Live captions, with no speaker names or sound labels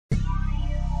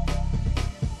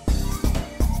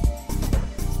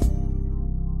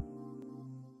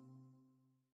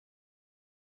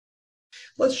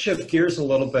let's shift gears a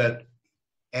little bit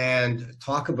and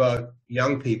talk about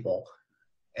young people.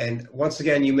 And once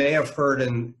again, you may have heard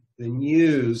in the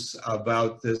news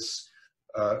about this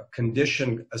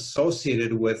condition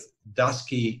associated with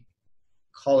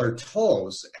dusky-colored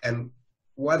toes, and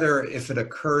whether if it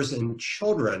occurs in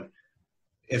children,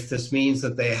 if this means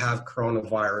that they have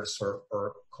coronavirus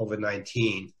or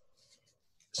COVID-19.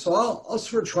 So I'll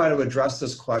sort of try to address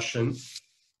this question.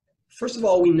 First of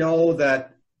all, we know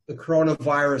that the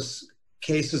coronavirus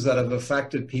cases that have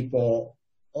affected people,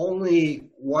 only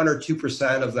 1 or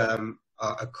 2% of them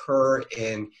occur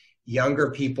in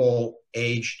younger people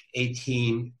aged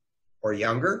 18 or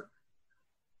younger.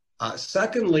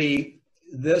 Secondly,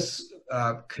 this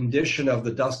condition of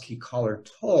the dusky-colored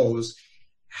toes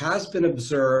has been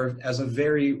observed as a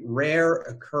very rare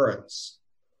occurrence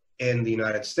in the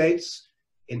United States,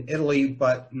 in Italy,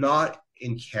 but not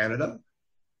in Canada.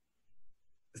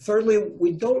 Thirdly,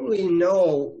 we don't really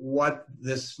know what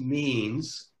this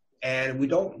means, and we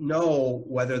don't know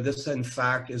whether this in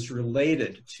fact is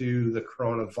related to the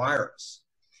coronavirus.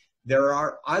 There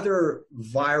are other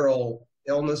viral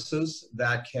illnesses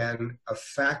that can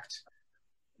affect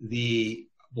the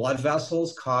blood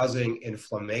vessels, causing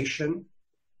inflammation,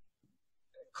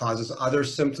 causes other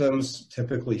symptoms,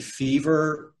 typically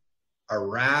fever, a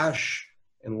rash,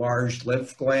 enlarged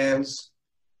lymph glands,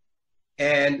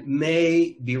 and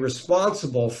may be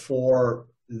responsible for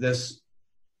this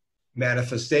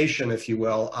manifestation, if you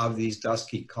will, of these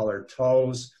dusky-colored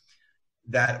toes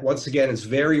that, once again, is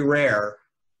very rare,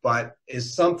 but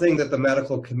is something that the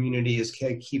medical community is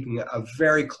keeping a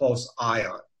very close eye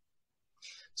on.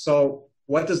 So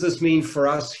what does this mean for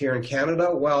us here in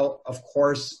Canada? Well, of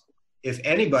course, if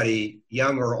anybody,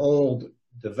 young or old,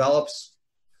 develops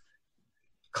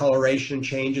coloration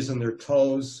changes in their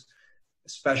toes,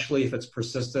 especially if it's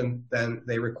persistent, then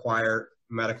they require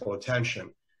medical attention.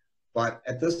 But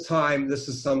at this time, this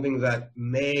is something that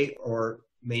may or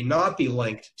may not be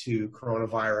linked to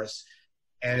coronavirus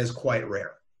and is quite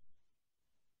rare.